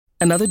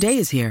Another day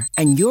is here,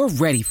 and you're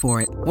ready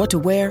for it. What to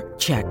wear?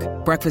 Check.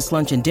 Breakfast,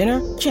 lunch, and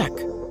dinner? Check.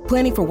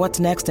 Planning for what's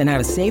next and how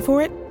to save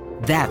for it?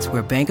 That's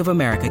where Bank of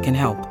America can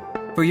help.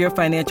 For your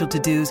financial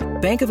to-dos,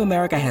 Bank of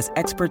America has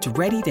experts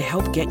ready to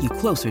help get you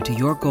closer to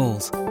your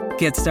goals.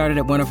 Get started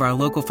at one of our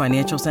local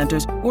financial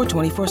centers or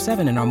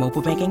 24/7 in our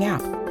mobile banking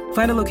app.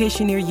 Find a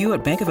location near you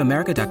at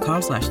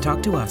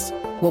bankofamerica.com/talktous.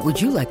 What would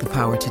you like the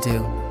power to do?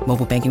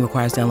 Mobile banking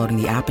requires downloading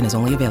the app and is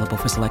only available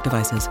for select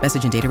devices.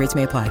 Message and data rates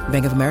may apply.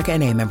 Bank of America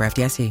N.A., member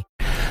FDIC.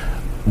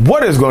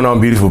 What is going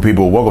on, beautiful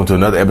people? Welcome to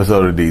another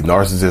episode of the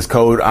Narcissist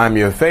Code. I'm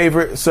your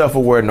favorite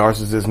self-aware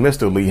narcissist,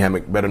 Mr. Lee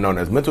Hammock, better known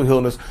as Mental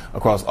Healness,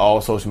 across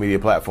all social media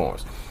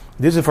platforms.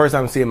 This is the first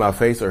time seeing my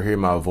face or hearing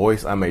my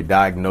voice. I'm a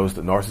diagnosed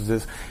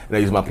narcissist, and I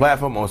use my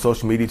platform on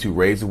social media to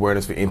raise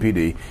awareness for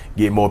NPD,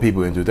 get more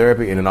people into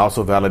therapy, and then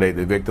also validate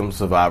the victims,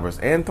 survivors,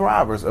 and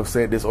thrivers of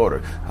said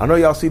disorder. I know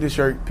y'all see the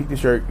shirt, peek the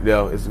shirt,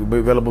 it's will be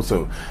available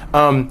soon.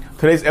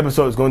 Today's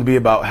episode is going to be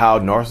about how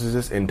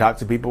narcissists and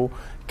toxic people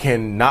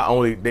can not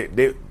only,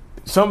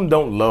 some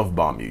don't love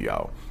bomb you,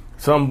 y'all.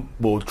 Some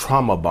will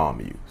trauma bomb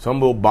you. Some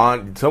will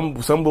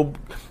will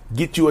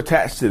get you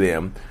attached to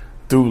them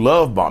through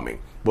love bombing.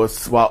 But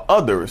while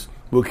others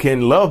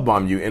can love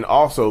bomb you and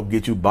also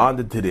get you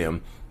bonded to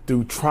them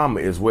through trauma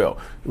as well.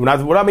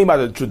 What I mean by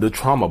the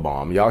trauma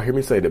bomb, y'all hear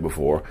me say that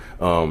before.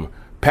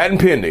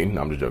 Patent pending.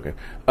 No, I'm just joking.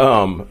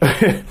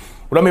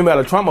 What I mean by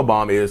the trauma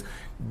bomb is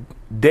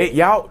a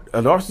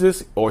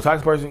narcissist or a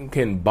toxic person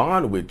can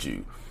bond with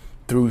you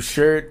through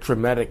shared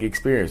traumatic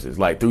experiences,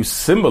 like through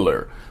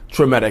similar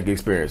traumatic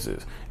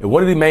experiences. And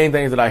one of the main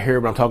things that I hear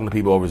when I'm talking to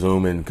people over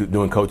Zoom and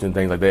doing coaching and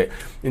things like that,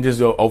 and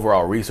just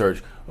overall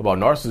research about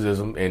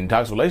narcissism and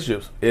toxic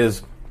relationships,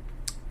 is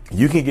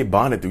you can get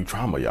bonded through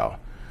trauma, y'all.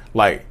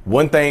 Like,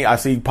 one thing I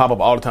see pop up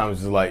all the time is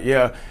just like,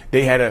 yeah, I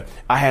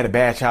had a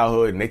bad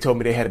childhood, and they told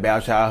me they had a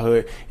bad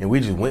childhood, and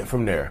we just went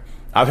from there.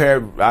 I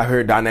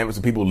heard dynamics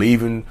of people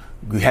leaving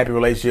happy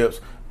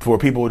relationships for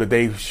people that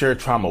they share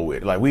trauma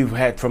with. Like, we've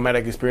had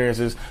traumatic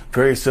experiences,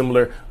 very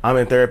similar. I'm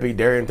in therapy,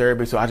 they're in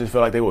therapy, so I just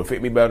feel like they would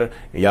fit me better.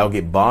 And y'all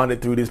get bonded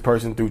through this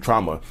person through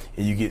trauma,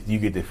 and you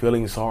get to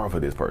feeling sorry for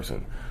this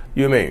person.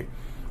 You know what I mean?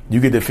 You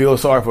get to feel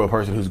sorry for a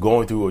person who's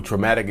going through a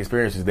traumatic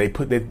experiences they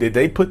put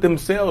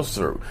themselves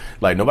through.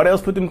 Like, nobody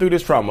else put them through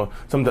this trauma.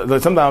 Sometimes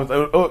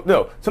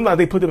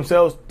they put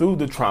themselves through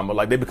the trauma.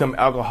 Like, they become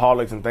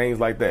alcoholics and things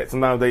like that.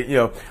 Sometimes I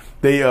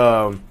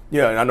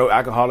know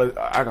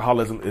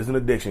alcoholism is an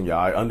addiction, y'all.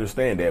 I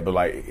understand that, but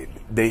like,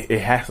 it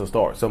has to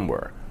start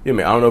somewhere. You know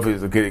what I mean? I don't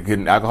know if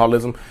can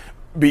alcoholism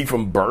be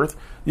from birth?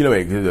 You know what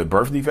I mean? Is it a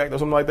birth defect or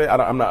something like that?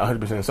 I'm not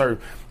 100% certain.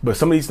 But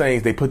some of these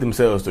things they put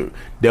themselves through.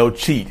 They'll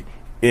cheat.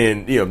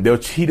 And they'll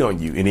cheat on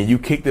you, and then you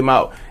kick them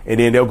out, and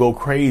then they'll go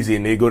crazy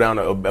and they go down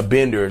a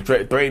bender,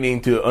 threatening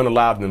to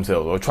unalive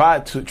themselves or try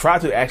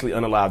to actually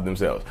unalive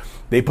themselves.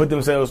 They put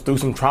themselves through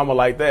some trauma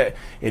like that,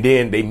 and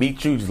then they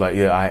meet you just like,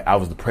 yeah, I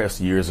was depressed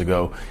years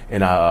ago,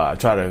 and I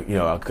tried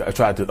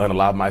to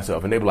unalive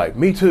myself, and they be like,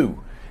 me too.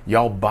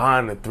 Y'all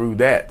bond through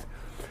that.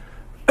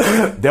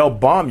 They'll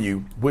bomb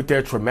you with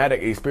their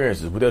traumatic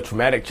experiences, with their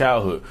traumatic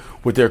childhood,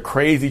 with their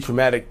crazy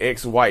traumatic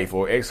ex-wife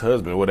or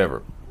ex-husband, or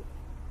whatever,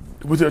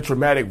 with their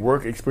traumatic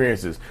work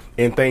experiences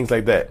and things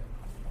like that.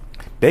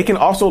 They can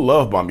also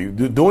love bomb you.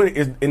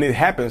 It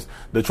happens,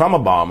 the trauma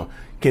bomb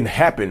can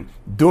happen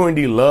during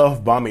the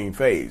love bombing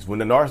phase. When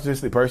the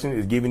narcissistic person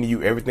is giving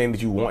you everything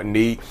that you want and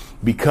need,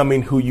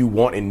 becoming who you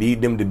want and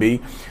need them to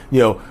be,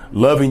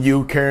 loving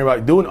you, caring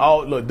about, doing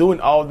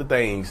all the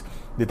things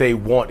that they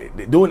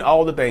want, doing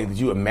all the things that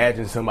you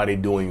imagine somebody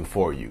doing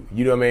for you.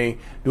 You know what I mean?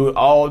 Doing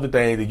all the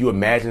things that you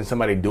imagine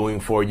somebody doing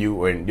for you,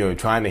 or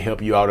trying to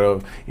help you out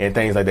of, and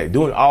things like that.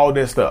 Doing all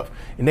this stuff.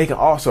 And they can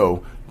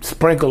also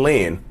sprinkle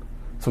in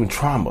some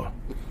trauma.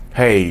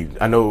 Hey,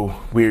 I know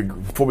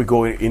before we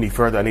go any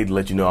further, I need to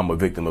let you know I'm a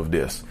victim of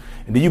this.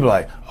 And then you be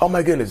like, oh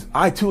my goodness,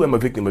 I too am a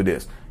victim of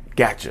this.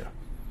 Gotcha.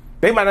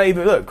 They might not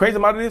even, look, crazy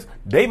about this,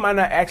 they might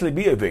not actually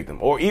be a victim.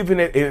 Or even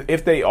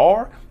if they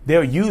are,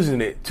 they're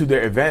using it to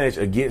their advantage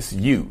against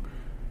you.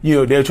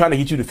 They're trying to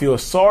get you to feel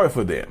sorry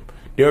for them.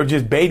 They're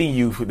just baiting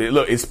you.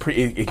 Look,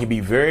 it can be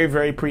very,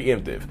 very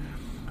preemptive.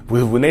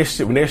 When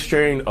they're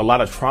sharing a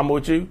lot of trauma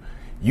with you,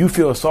 you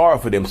feel sorry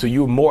for them. So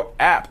you're more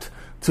apt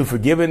to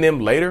forgiving them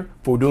later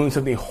for doing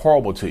something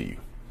horrible to you.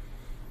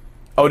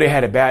 Oh, they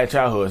had a bad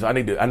childhood, so I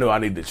need to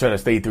try to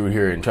stay through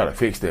here and try to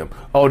fix them.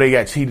 Oh, they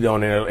got cheated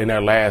on in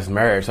their last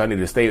marriage, so I need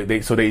to stay.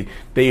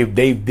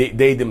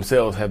 They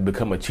themselves have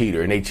become a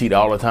cheater, and they cheat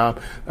all the time.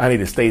 I need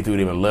to stay through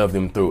them and love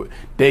them through it.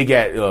 They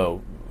got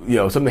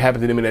something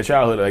happened to them in their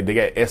childhood, like they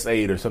got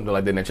SA'd or something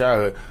like that in their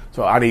childhood.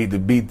 So I need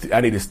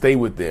to stay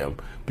with them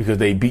because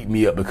they beat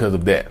me up because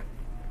of that.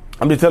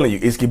 I'm just telling you,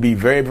 it can be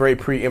very, very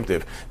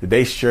preemptive that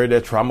they share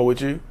their trauma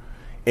with you,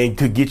 and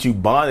to get you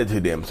bonded to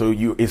them. So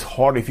it's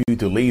harder for you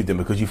to leave them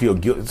because you feel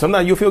guilty.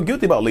 Sometimes you'll feel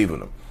guilty about leaving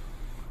them.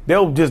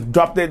 They'll just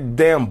drop that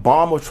damn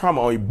bomb of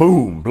trauma on you,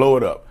 boom, blow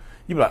it up.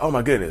 You'll be like, oh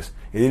my goodness.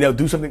 And then they'll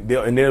do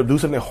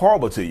something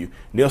horrible to you.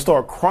 And they'll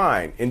start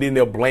crying, and then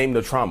they'll blame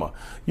the trauma.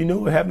 You know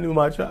what happened to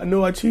my child? I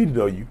know I cheated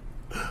on you.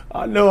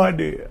 I know I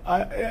did.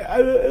 But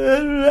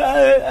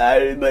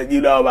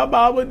you know, my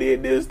mama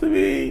did this to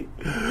me,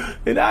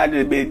 and I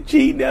just been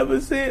cheating ever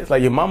since.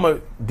 Like, your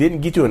mama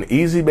didn't get you an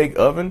easy bake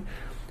oven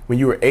when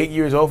you were 8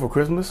 years old for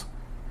Christmas,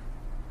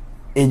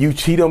 and you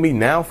cheat on me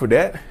now for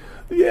that?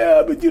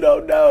 Yeah, but you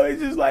don't know.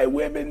 It's just like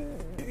women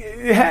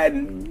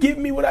hadn't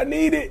given me what I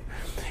needed,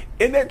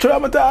 and that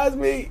traumatized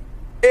me.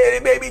 And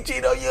it made me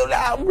cheat on you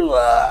now.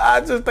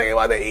 I just think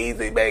about the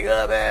easy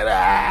makeup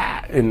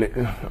and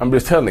I'm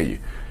just telling you.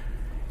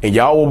 And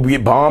y'all will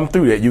get bombed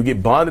through that. You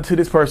get bonded to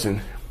this person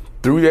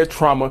through their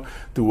trauma,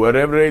 through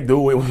whatever they do,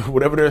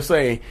 whatever they're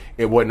saying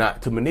and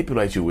whatnot to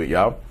manipulate you with,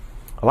 y'all.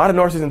 A lot of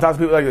narcissists and toxic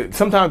people like that,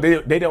 sometimes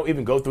they don't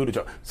even go through the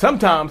trauma.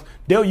 Sometimes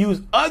they'll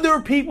use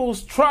other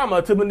people's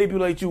trauma to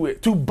manipulate you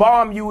with, to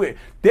bomb you with.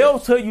 They'll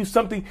tell you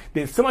something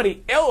that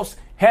somebody else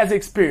has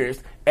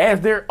experienced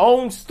as their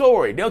own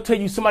story. They'll tell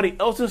you somebody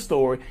else's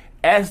story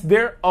as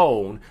their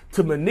own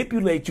to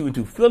manipulate you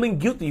into feeling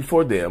guilty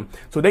for them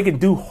so they can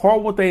do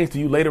horrible things to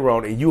you later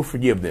on and you'll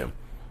forgive them.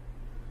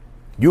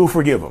 You'll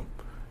forgive them.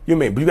 You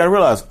mean, but you got to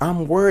realize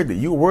I'm worthy.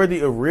 You're worthy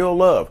of real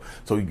love.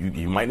 So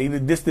you might need to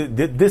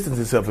distance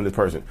yourself from this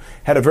person.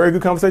 Had a very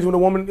good conversation with a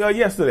woman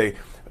yesterday.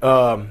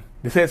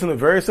 They said something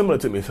very similar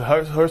to me. So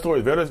her story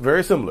is very,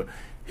 very similar.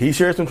 He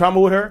shared some trauma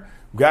with her.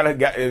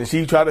 And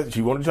she wanted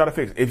to try to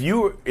fix it. If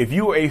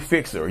you are a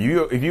fixer,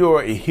 if you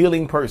are a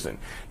healing person,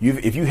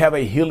 if you have a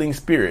healing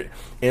spirit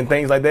and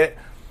things like that,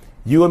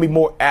 you're gonna be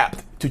more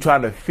apt to try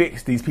to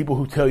fix these people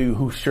who tell you,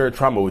 who share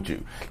trauma with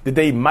you that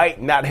they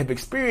might not have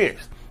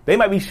experienced. They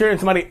might be sharing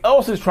somebody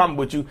else's trauma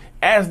with you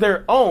as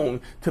their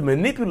own to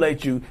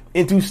manipulate you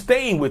into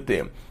staying with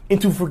them,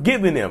 into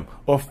forgiving them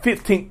a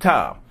 15th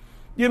time.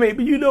 You know,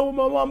 but you know what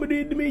my mama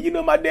did to me. You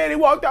know, my daddy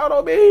walked out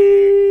on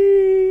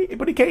me,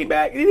 but he came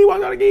back, and then he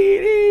walked out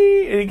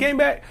again, and he came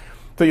back.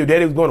 So your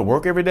daddy was going to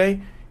work every day,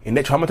 and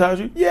that traumatized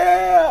you?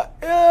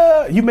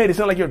 Yeah. You made it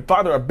sound like your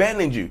father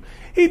abandoned you.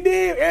 He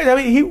did. I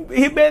mean,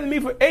 he abandoned me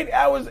for 8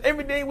 hours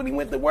every day when he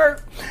went to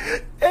work,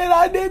 and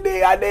I did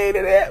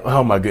that.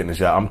 Oh my goodness,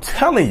 y'all! I'm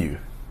telling you,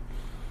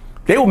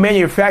 they will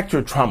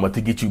manufacture trauma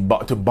to get you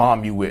to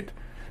bomb you with.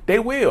 They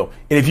will.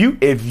 And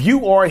if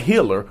you are a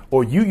healer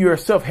or you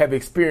yourself have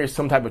experienced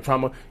some type of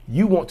trauma,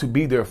 you want to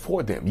be there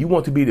for them. You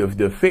want to be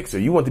the fixer.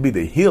 You want to be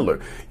the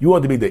healer. You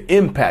want to be the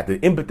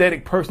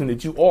empathetic person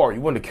that you are. You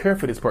want to care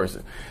for this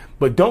person.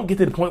 But don't get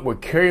to the point where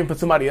caring for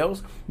somebody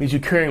else means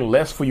you're caring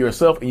less for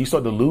yourself and you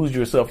start to lose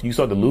yourself. You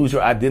start to lose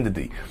your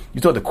identity. You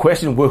start to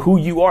question who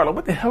you are. Like,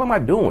 what the hell am I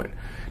doing?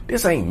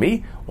 This ain't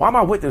me. Why am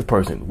I with this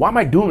person? Why am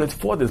I doing this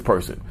for this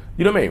person?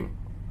 You know what I mean?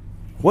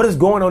 What is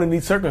going on in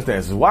these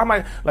circumstances? Why am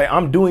I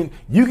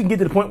you can get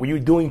to the point where you're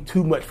doing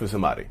too much for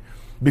somebody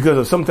because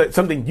of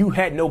something you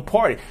had no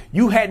part in.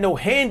 You had no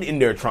hand in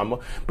their trauma,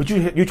 but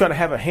you're trying to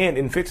have a hand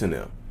in fixing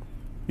them.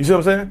 You see what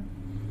I'm saying?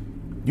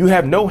 You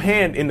have no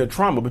hand in the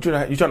trauma, but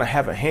you're trying to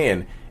have a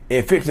hand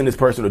in fixing this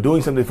person or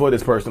doing something for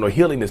this person or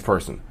healing this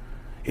person.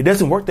 It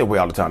doesn't work that way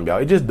all the time, y'all.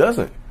 It just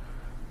doesn't.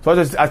 So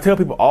I tell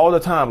people all the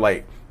time,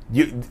 like,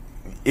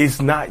 it's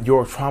not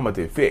your trauma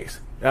to fix.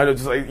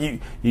 Just like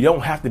you don't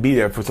have to be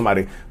there for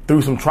somebody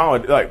through some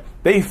trauma. Like,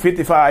 they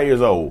 55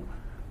 years old,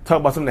 talk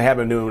about something that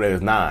happened to them when they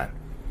was 9,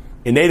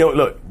 and they don't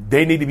look.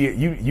 They need to be.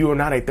 You are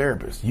not a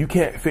therapist. You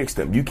can't fix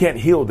them. You can't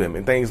heal them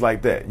and things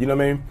like that. You know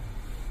what I mean?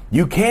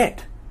 You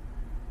can't.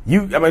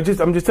 I'm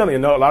just telling you.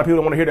 No, a lot of people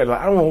don't want to hear that.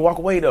 Like, I don't want to walk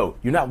away though.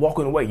 You're not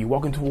walking away. You're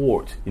walking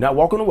towards. You're not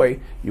walking away.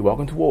 You're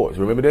walking towards.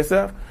 Remember that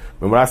stuff?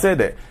 Remember when I said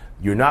that?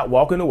 You're not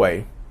walking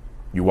away.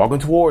 You're walking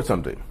towards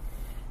something.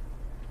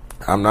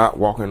 I'm not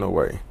walking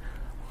away.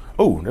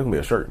 Oh, that's gonna be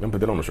a shirt. Let me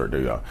put that on the shirt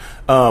there,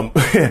 y'all.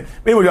 Anyway,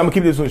 I'm gonna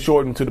keep this one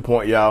short and to the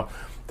point, y'all.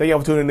 Thank y'all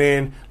for tuning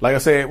in. Like I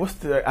said,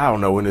 I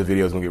don't know when this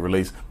video is gonna get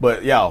released,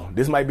 but y'all,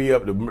 this might be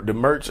up. The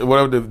merch, or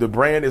whatever, the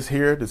brand is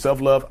here. The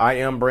self-love, I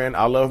am brand.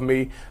 I love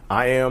me.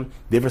 I am.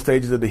 Different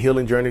stages of the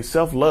healing journey.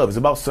 Self-love. It's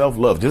about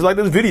self-love. Just like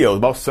this video is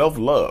about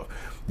self-love.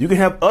 You can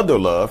have other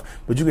love,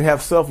 but you can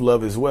have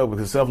self-love as well,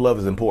 because self-love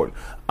is important.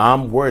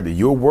 I'm worthy.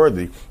 You're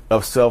worthy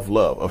of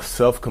self-love, of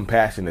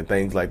self-compassion and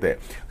things like that.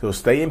 So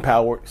stay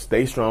empowered,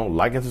 stay strong,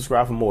 like and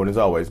subscribe for more. And as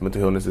always,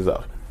 mental illness is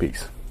out.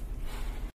 Peace.